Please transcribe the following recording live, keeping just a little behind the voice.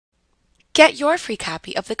Get your free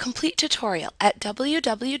copy of the complete tutorial at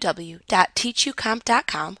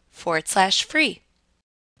www.teachucomp.com/free.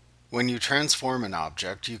 When you transform an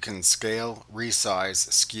object, you can scale,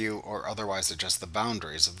 resize, skew, or otherwise adjust the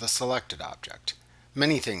boundaries of the selected object.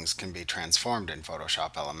 Many things can be transformed in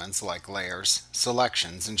Photoshop Elements, like layers,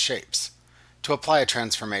 selections, and shapes. To apply a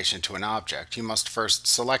transformation to an object, you must first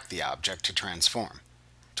select the object to transform.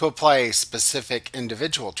 To apply a specific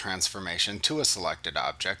individual transformation to a selected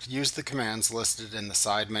object, use the commands listed in the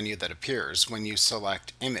side menu that appears when you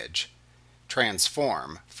select Image,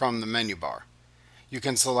 Transform from the menu bar. You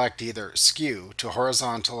can select either Skew to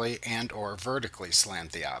horizontally and/or vertically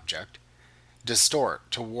slant the object, Distort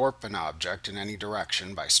to warp an object in any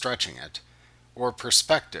direction by stretching it, or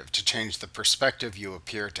Perspective to change the perspective you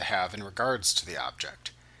appear to have in regards to the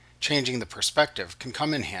object. Changing the perspective can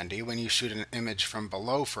come in handy when you shoot an image from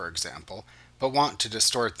below, for example, but want to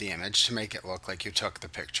distort the image to make it look like you took the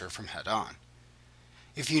picture from head on.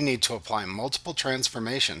 If you need to apply multiple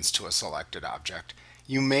transformations to a selected object,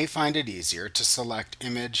 you may find it easier to select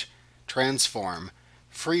Image, Transform,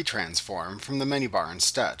 Free Transform from the menu bar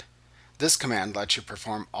instead. This command lets you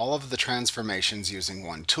perform all of the transformations using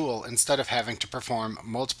one tool instead of having to perform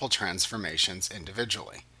multiple transformations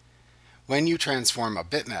individually. When you transform a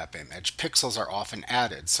bitmap image, pixels are often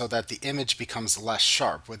added so that the image becomes less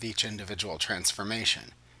sharp with each individual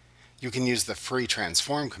transformation. You can use the Free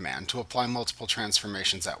Transform command to apply multiple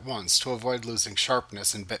transformations at once to avoid losing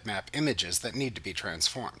sharpness in bitmap images that need to be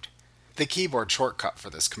transformed. The keyboard shortcut for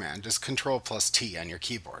this command is Ctrl+T on your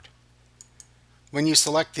keyboard. When you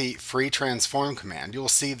select the Free Transform command, you will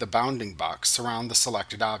see the bounding box surround the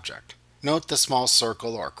selected object. Note the small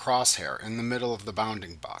circle or crosshair in the middle of the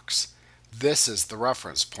bounding box. This is the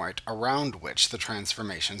reference point around which the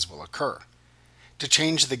transformations will occur. To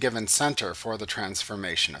change the given center for the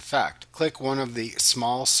transformation effect, click one of the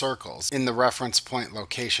small circles in the Reference Point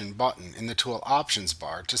Location button in the Tool Options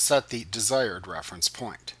bar to set the desired reference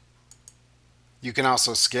point. You can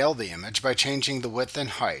also scale the image by changing the width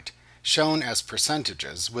and height, shown as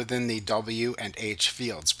percentages, within the W and H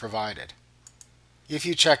fields provided. If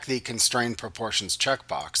you check the Constrain Proportions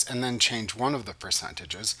checkbox and then change one of the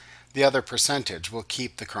percentages, the other percentage will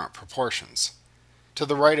keep the current proportions. To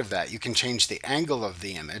the right of that, you can change the angle of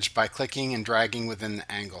the image by clicking and dragging within the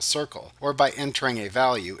angle circle, or by entering a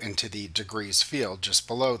value into the degrees field just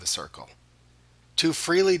below the circle. To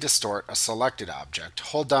freely distort a selected object,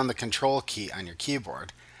 hold down the Control key on your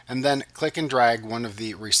keyboard, and then click and drag one of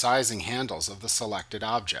the resizing handles of the selected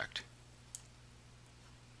object.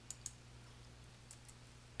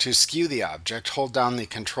 To skew the object, hold down the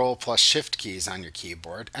Ctrl+Shift keys on your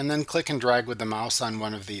keyboard, and then click and drag with the mouse on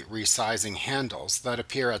one of the resizing handles that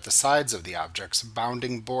appear at the sides of the object's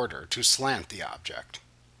bounding border to slant the object.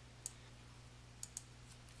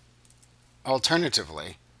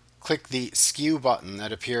 Alternatively, click the Skew button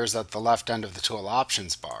that appears at the left end of the Tool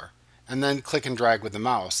Options bar, and then click and drag with the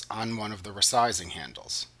mouse on one of the resizing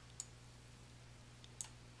handles.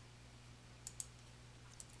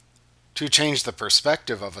 To change the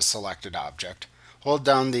perspective of a selected object, hold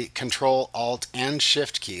down the Ctrl, Alt, and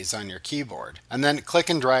Shift keys on your keyboard, and then click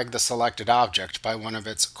and drag the selected object by one of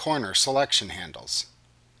its corner selection handles.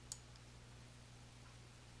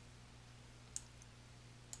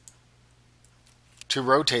 To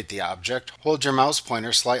rotate the object, hold your mouse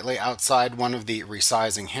pointer slightly outside one of the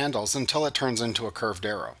resizing handles until it turns into a curved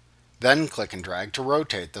arrow. Then click and drag to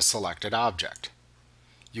rotate the selected object.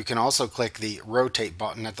 You can also click the Rotate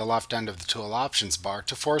button at the left end of the Tool Options bar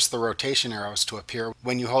to force the rotation arrows to appear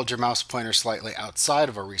when you hold your mouse pointer slightly outside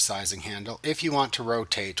of a resizing handle if you want to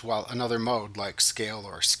rotate while another mode like Scale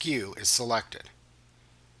or Skew is selected.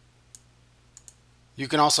 You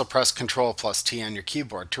can also press Ctrl+T on your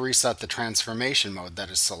keyboard to reset the transformation mode that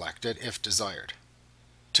is selected if desired.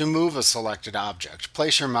 To move a selected object,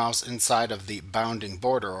 place your mouse inside of the bounding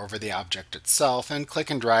border over the object itself and click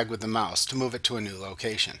and drag with the mouse to move it to a new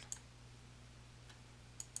location.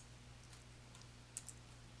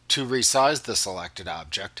 To resize the selected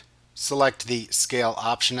object, select the Scale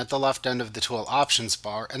option at the left end of the Tool Options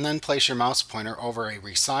bar and then place your mouse pointer over a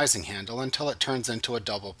resizing handle until it turns into a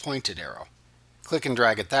double pointed arrow. Click and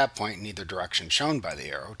drag at that point in either direction shown by the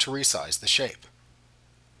arrow to resize the shape.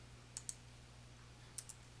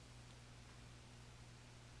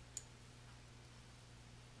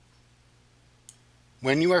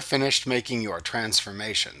 When you are finished making your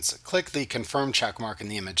transformations, click the Confirm checkmark in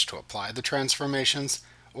the image to apply the transformations,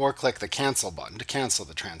 or click the Cancel button to cancel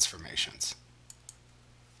the transformations.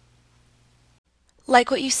 Like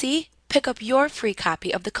what you see? Pick up your free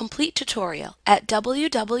copy of the complete tutorial at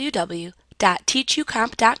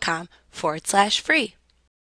www.teachucomp.com/free.